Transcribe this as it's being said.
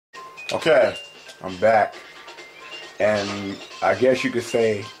Okay, I'm back. And I guess you could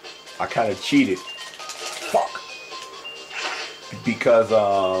say I kind of cheated. Fuck. Because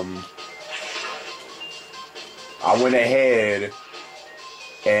I went ahead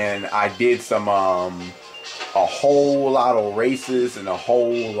and I did some a whole lot of races and a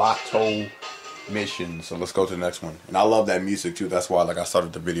whole lotto missions. So let's go to the next one. And I love that music too. That's why I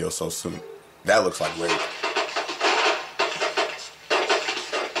started the video so soon. That looks like great.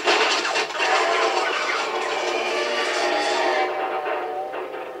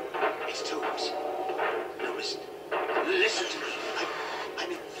 Listen to me.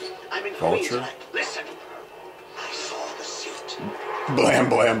 I'm in Vulture? Listen. I saw the suit. Blam,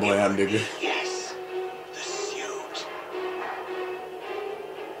 blam, blam, nigga. Yes. The suit.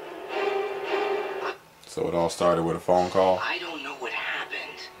 So it all started with a phone call. I don't know what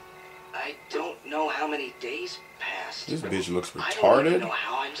happened. I don't know how many days passed. This bitch looks I don't even retarded. know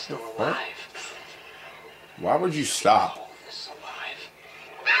how I'm still What? alive. Why would you stop? Call this alive.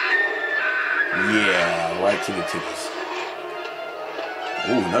 Yeah, right to the titties.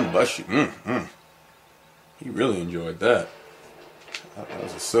 Ooh, nothing but shit. He really enjoyed that. That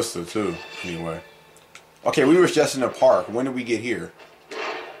was a sister too. Anyway. Okay, we were just in the park. When did we get here?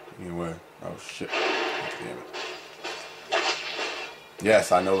 Anyway. Oh shit. Damn it.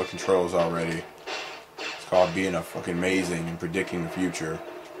 Yes, I know the controls already. It's called being a fucking amazing and predicting the future.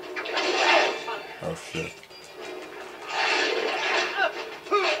 Oh shit.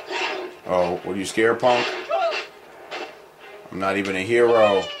 Oh, what are you scared, punk? I'm not even a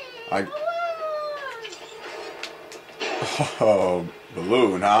hero. Oh,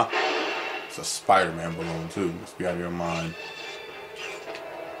 balloon, huh? It's a Spider-Man balloon too. Must be out of your mind.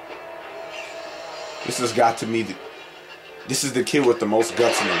 This has got to me. This is the kid with the most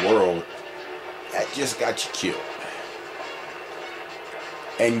guts in the world. That just got you killed.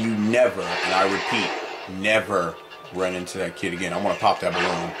 And you never, and I repeat, never run into that kid again. I want to pop that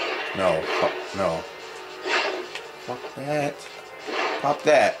balloon. No, no. Fuck that. Pop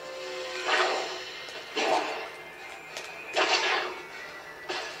that.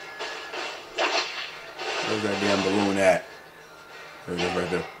 Where's that damn balloon at? There it is right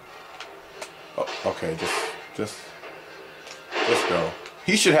there. Oh, okay, just go.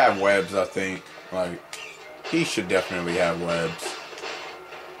 He should have webs, I think. Like, he should definitely have webs.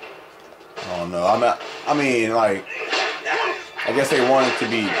 I don't know. I mean, like, I guess they want it to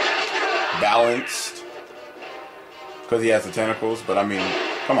be balanced because he has the tentacles. But I mean,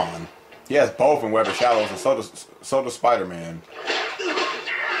 come on. He has both in Web of Shadows, and so does Spider-Man.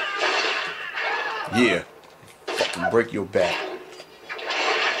 Yeah. Fucking break your back.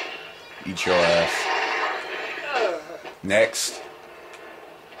 Eat your ass. Next.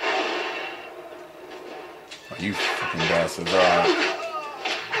 Oh, you fucking bastards. Alright.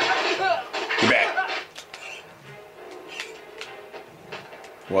 Get back.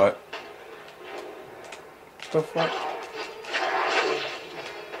 What? What the fuck?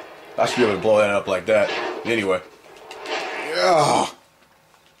 I should be able to blow that up like that. Anyway. Yeah.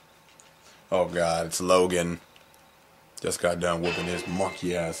 Oh god, it's Logan. Just got done whooping his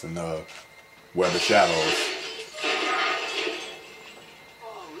monkey ass in Web of Shadows.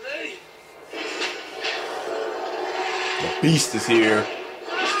 The beast is here.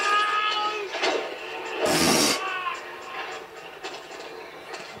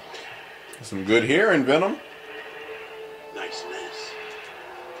 Some good hearing, Venom. Nice mess.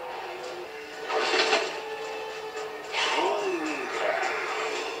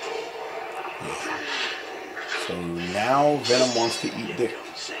 So now Venom wants to eat dick.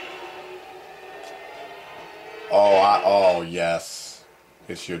 Oh yes.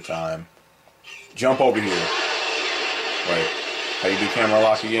 It's your time. Jump over here. Wait. How you do camera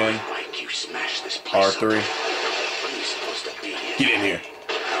lock again? R3. Get in here.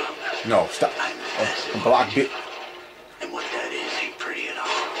 No, stop. Oh, block bit. And what that is ain't pretty at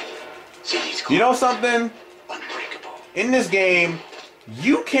all. See these You know something? unbreakable. In this game,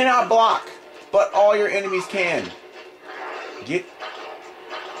 you cannot block, but all your enemies can. Get.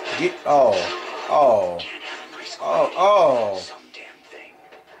 Oh. Some damn thing.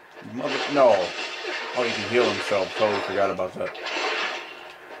 Mother, no. Oh, he can heal himself. Totally forgot about that.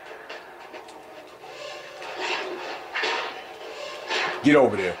 Get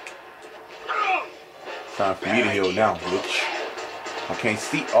over there. Time for me to heal now, bitch. I can't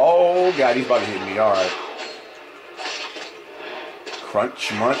see. Oh, God, he's about to hit me. Alright.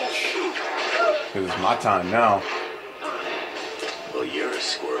 Crunch, munch. Because it's my time now. Well, you're a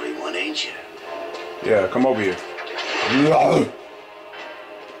squirrely one, ain't you? Yeah, come over here. No.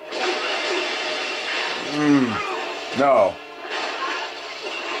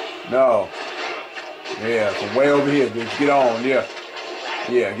 No. Yeah, from way over here, bitch. Get on, yeah.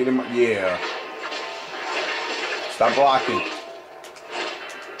 Yeah, get him, yeah. Stop blocking.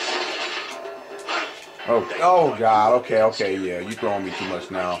 Oh God, okay, yeah. You throwing me too much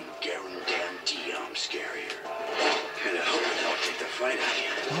now. Guarantee I'm scarier. Kinda hoping I'll take the fight out of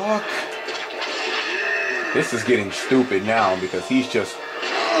you. Fuck. This is getting stupid now because he's just,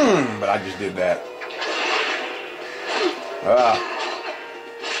 but I just did that.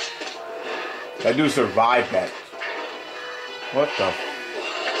 That dude survived that. What the?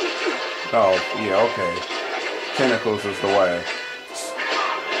 Oh, yeah, okay. Tentacles is the way.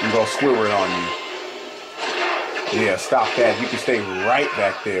 You go Squidward on you. Yeah, stop that. You can stay right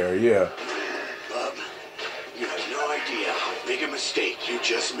back there, yeah. Bub, you have no idea how big a mistake you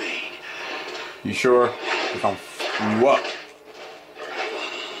just made. You sure? If I'm f***ing you up.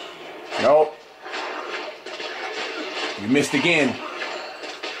 Nope. You missed again.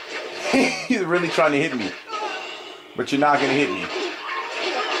 He's really trying to hit me. But you're not going to hit me.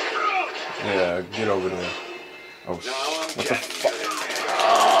 Yeah, get over there. Oh, what the fuck?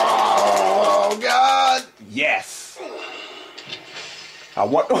 Oh, God. Yes. I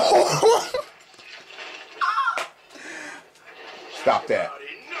want... Stop that.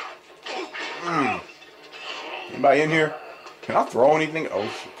 Anybody in here? Can I throw anything? Oh,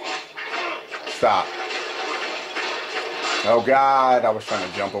 shit. Stop. Oh, God. I was trying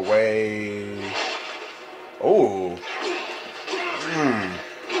to jump away. Oh.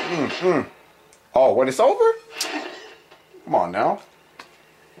 Oh, what? It's over? Come on now.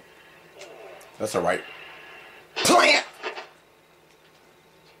 That's all right. Plant.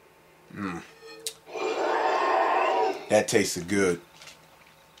 That tasted good.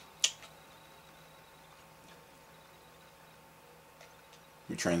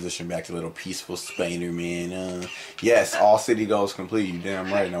 We transition back to little peaceful Spider-Man. Yes, all city goals complete. You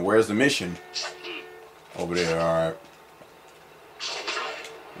damn right. Now, where's the mission? Over there. All right.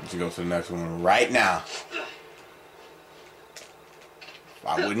 Let's go to the next one right now. If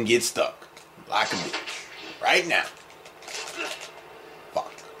I wouldn't get stuck like a bitch. Right now.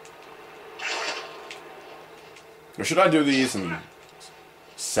 Fuck. Or should I do these in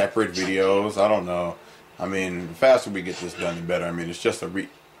separate videos? I don't know. I mean, the faster we get this done, the better. I mean, it's just a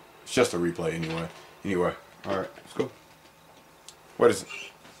replay anyway. Anyway, all right, let's go. What is it?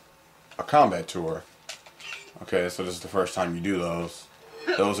 A combat tour. Okay, so this is the first time you do those.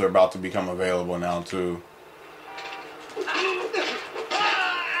 Those are about to become available now too.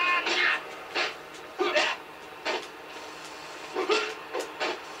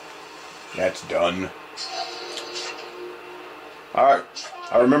 That's done. Alright.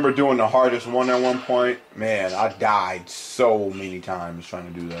 I remember doing the hardest one at one point. Man, I died so many times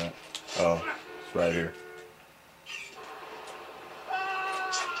trying to do that. Oh, it's right here.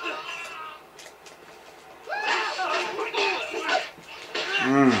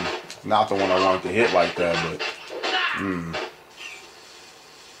 Not the one I wanted to hit like that, but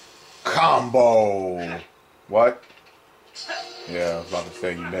combo. What? Yeah, I was about to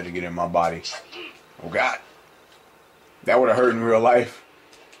say you better get in my body. Oh God. That would have hurt in real life.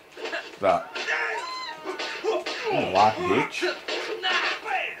 Stop. Block, bitch.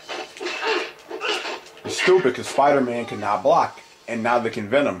 It's stupid because Spider-Man cannot block, and neither can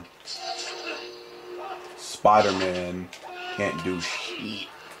Venom. Spider-Man can't do shit.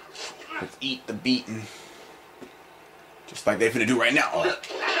 Let's eat the beating. Just like they finna do right now. Oh.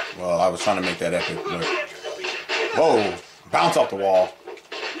 Well, I was trying to make that epic, but... Whoa! Bounce off the wall.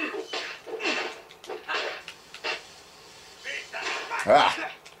 Ah!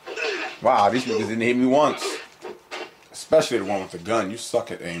 Wow, these niggas didn't hit me once. Especially the one with the gun. You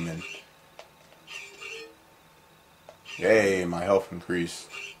suck at aiming. Yay, my health increased.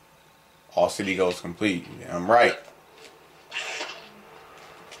 All city goals complete. Yeah, I'm right.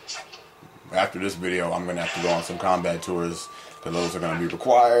 After this video, I'm going to have to go on some combat tours, because those are going to be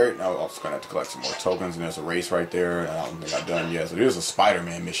required. I'm also going to have to collect some more tokens, and there's a race right there, and I don't think I've done yet. So there's a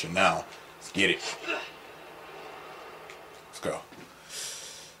Spider-Man mission now. Let's get it. Let's go.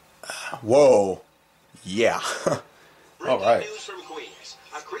 Whoa. Yeah. All right. News from Queens.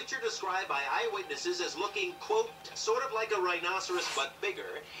 A creature described by eyewitnesses as looking, quote, sort of like a rhinoceros but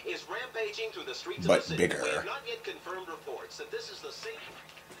bigger, is rampaging through the streets of the city. Bigger. We have not yet confirmed reports that this is the same...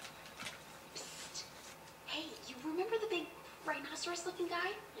 Hey, you remember the big rhinoceros-looking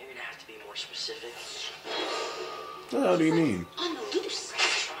guy? You're gonna have to be more specific. What the hell do you mean? On the loose.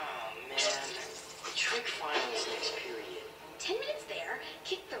 Oh, man. The trick finals next period. 10 minutes there,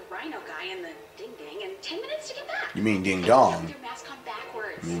 kick the rhino guy in the ding-ding, and 10 minutes to get back. You mean ding-dong? With your mask on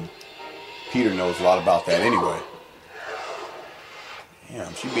backwards. I mean, Peter knows a lot about that anyway.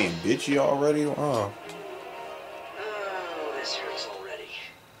 Damn, she being bitchy already? Oh. Oh, this hurts already.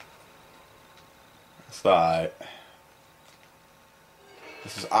 It's alright.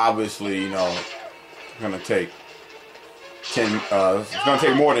 This is obviously, you know, gonna take 10, it's gonna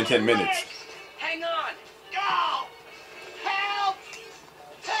take more than 10 minutes. Hang on! Go! Help!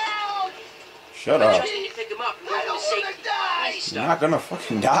 Help! Shut up. Just need to pick him up. I don't want to die! Easy You're stuff. not gonna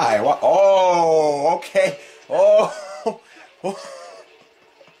fucking die. What? Oh, okay. Oh.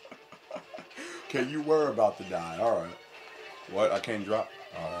 Okay, you were about to die. Alright. What? I can't drop?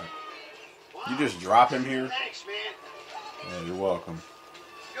 Alright. You just drop him here? Thanks, man. Yeah, you're welcome.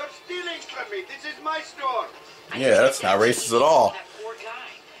 You're stealing from me. This is my store. Yeah, that's not racist at all. That poor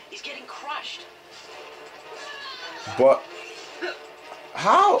guy. He's getting crushed. But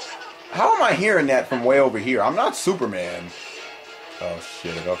how am I hearing that from way over here? I'm not Superman. Oh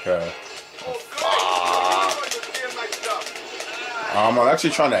shit, okay. I'm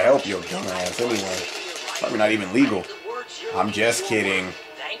actually trying to help you, dumbass, anyway. Probably not even legal. I'm just kidding.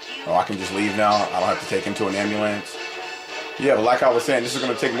 Oh, I can just leave now? I don't have to take him to an ambulance? Yeah, but like I was saying, this is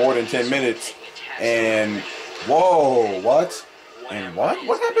going to take more than 10 minutes. And, whoa, what? And what?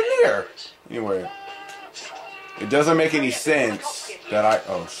 What happened there? Anyway, it doesn't make any sense that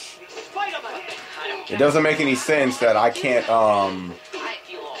it doesn't make any sense that I can't,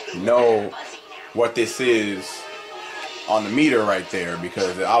 know what this is on the meter right there,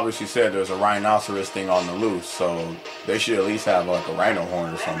 because it obviously said there's a rhinoceros thing on the loose, so they should at least have like a rhino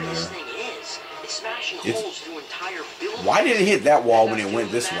horn or something there. Why did it hit that wall when it went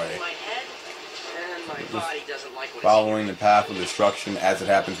this way? Following the path of destruction as it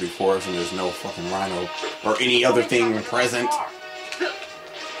happens before us, and there's no fucking rhino or any other thing present.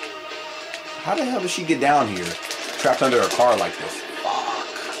 How the hell did she get down here? Trapped under a car like this. Fuck.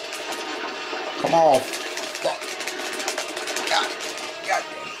 Come on.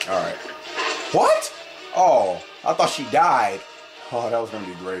 Alright. What? Oh, I thought she died. Oh, that was going to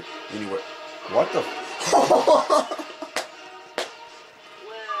be great. Anyway, what the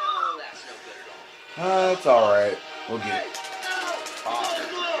That's alright. We'll get it.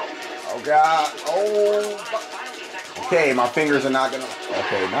 Oh, God. Oh. Okay, my fingers are not going to...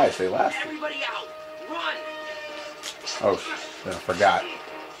 Okay, nice. They lasted. Everybody out! Run! Oh, I forgot.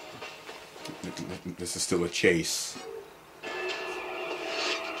 This is still a chase.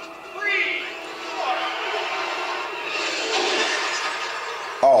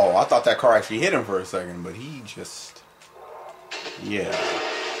 Oh, I thought that car actually hit him for a second, but he just... Yeah.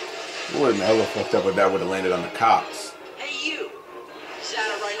 It would have been hella fucked up if that would have landed on the cops. Hey, you! Is that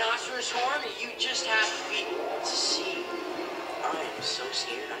a rhinoceros horn, or you just have to be to see? I am so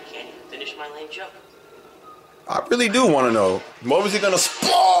scared I can't even finish my lame joke. I really do want to know. What was he gonna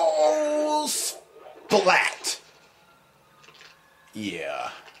splat? Yeah.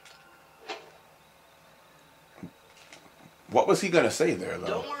 What was he gonna say there, though?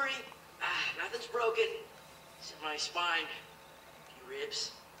 Don't worry. Nothing's broken. Except my spine. A few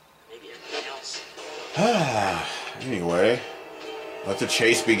ribs. Maybe everything else. Anyway. Let the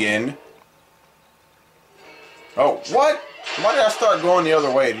chase begin. Oh, what? Why did I start going the other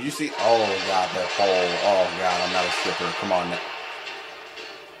way? Did you see? Oh, God, that pole. Oh, God, I'm not a stripper. Come on now.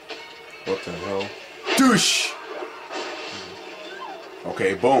 What the hell? Douche!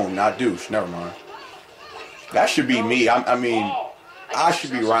 Okay, boom, not douche. Never mind. That should be me. I mean, I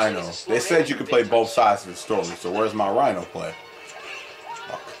should be Rhino. They said you could play both sides of the story, so where's my Rhino play?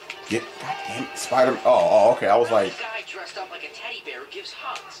 Fuck. Goddamn Spider. Oh, okay. I was like. A guy dressed up like a teddy bear who gives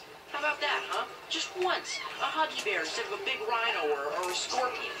hugs. How about that, huh? Just once. A huggy bear instead of a big rhino or a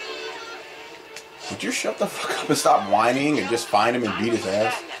scorpion. Would you shut the fuck up and stop whining and just find him and beat his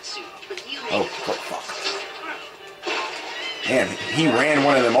ass? Oh, fuck. Damn, he ran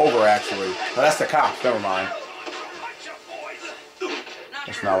one of them over, actually. Oh, that's the cops. Never mind.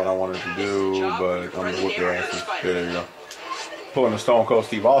 That's not what I wanted to do, but I'm gonna whoop their asses. Yeah, there you go. Pulling a Stone Cold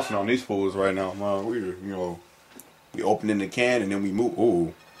Steve Austin on these fools right now. Man, we opening the can and then we move.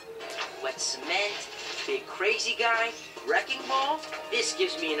 Ooh. Wet cement, big crazy guy, wrecking ball. This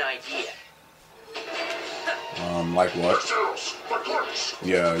gives me an idea. Like what?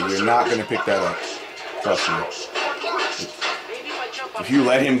 Yeah, you're not gonna pick that up. Trust me. If you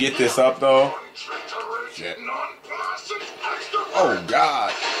let him get this up, though. Shit. Oh,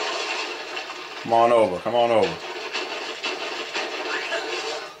 God. Come on over. Come on over.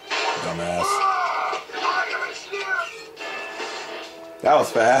 Dumbass. That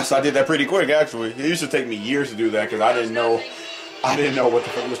was fast. I did that pretty quick, actually. It used to take me years to do that because I didn't know what the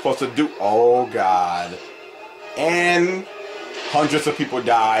fuck we were supposed to do. Oh, God. And hundreds of people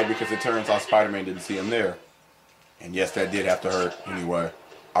died because it turns out Spider-Man didn't see him there. And yes, that did have to hurt. Anyway,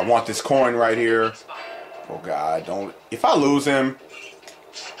 I want this coin right here. Oh God, don't. If I lose him,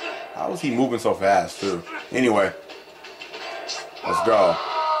 how is he moving so fast too? Anyway, let's go.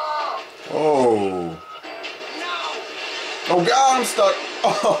 Oh. Oh God, I'm stuck.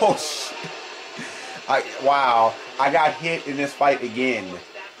 Oh shit. Wow. I got hit in this fight again.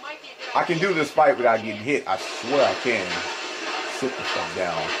 I can do this fight without getting hit. I swear I can. Sit the fuck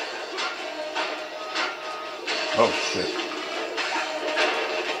down. Oh shit.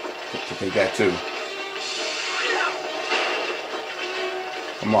 Take that too.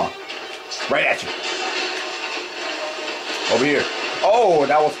 Come on. Right at you. Over here. Oh,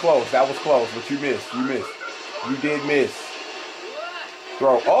 that was close. That was close. But you missed. You missed. You did miss.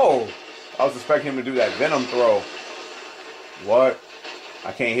 Throw. Oh. I was expecting him to do that venom throw. What?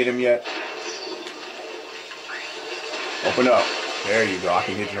 I can't hit him yet. Open up. There you go. I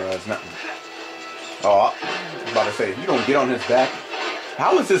can hit your ass. Nothing. Oh, I was about to say, if you don't get on his back,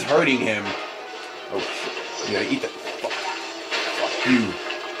 how is this hurting him? Oh shit. You gotta eat that. Fuck you.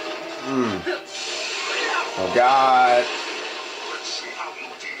 Oh God.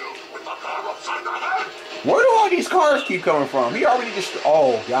 Where do all these cars keep coming from? He already just.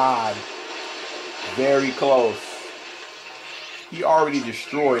 Oh God. Very close. He already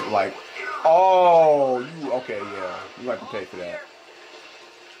destroyed, like. Oh, you. Okay, yeah. You have to pay for that.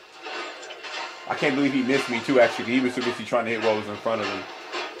 I can't believe he missed me too, actually. He was too busy trying to hit what was in front of him.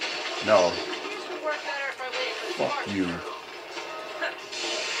 No. Fuck you.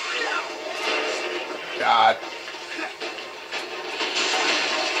 God.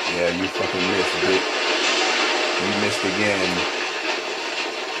 Yeah, you fucking missed, bitch. You missed again.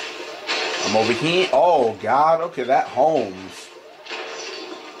 I'm over here. Oh, God. Okay, that Holmes.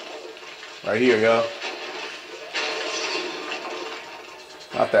 Right here, yo.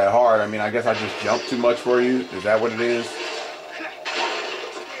 Not that hard. I mean, I guess I just jumped too much for you. Is that what it is?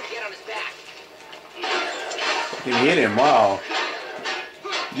 You can hit him. Wow.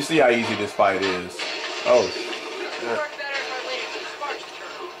 You see how easy this fight is. Oh, shit.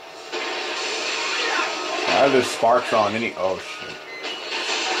 Why are there sparks on any? Oh, shit.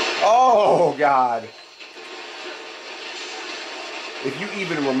 Oh, God. If you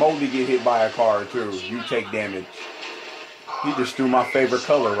even remotely get hit by a car, too, you take damage. He just threw my favorite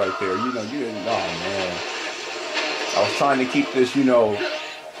color right there. You know, you didn't. Oh, man. I was trying to keep this, you know,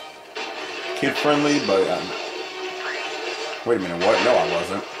 kid-friendly, but... wait a minute, what? No, I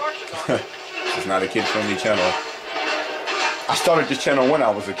wasn't. It's not a kid-friendly channel. I started this channel when I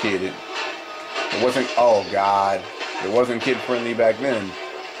was a kid. It wasn't... Oh, God. It wasn't kid-friendly back then.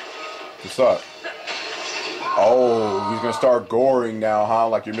 What's up? Oh, he's going to start goring now, huh?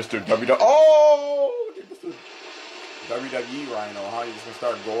 Like you're Mr. WWE. Oh! Mr. WWE Rhino, huh? You're just going to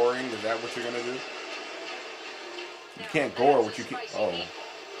start goring? Is that what you're going to do? You can't gore what you can... Oh.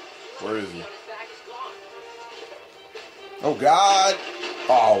 Where is he? Oh, God.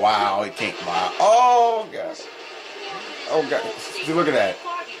 Oh, wow. It can't buy. Oh, God. Oh, God. See, look at that.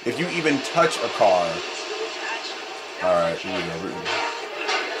 If you even touch a car. All right. Here we go.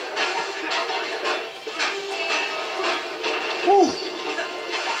 Woo.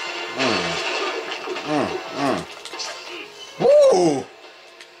 Woo.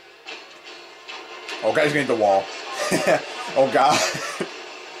 Oh, God. He's going to hit the wall. Oh, God.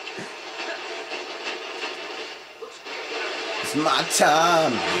 It's my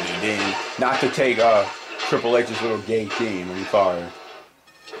time. Not to take Triple H's little gay theme. I'm sorry.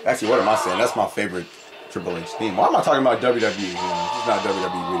 Actually, what am I saying? That's my favorite Triple H theme. Why am I talking about WWE? You know, this is not a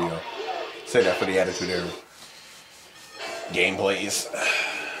WWE video. Say that for the Attitude Era. Gameplays.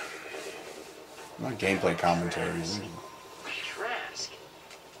 Not gameplay commentaries. Trask.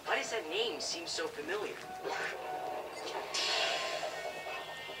 Why does that name seem so familiar?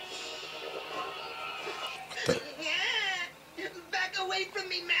 Back away from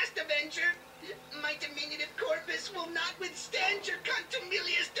me, Master Venture. My diminutive corpus will not withstand your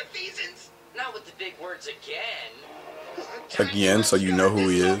contumelious defeasance. Not with the big words again. Again, so you know who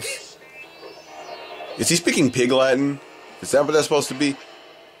he is. Is he speaking Pig Latin? Is that what that's supposed to be?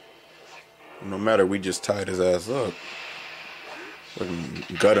 No matter, we just tied his ass up.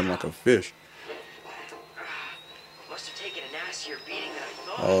 Fucking gut him like a fish. Must have taken a nastier beating than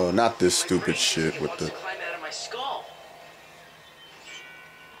I thought. Oh, not this stupid shit with the... Climb out of my skull.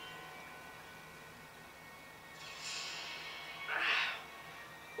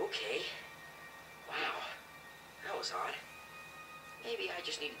 Okay. Wow. That was odd. Maybe I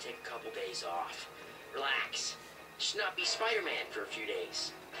just need to take a couple days off. Relax. Just not be Spider-Man for a few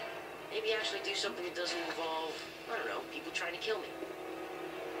days. Maybe actually do something that doesn't involve, I don't know, people trying to kill me.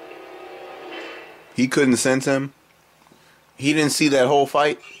 He couldn't sense him? He didn't see that whole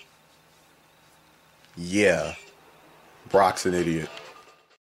fight? Yeah. Brock's an idiot.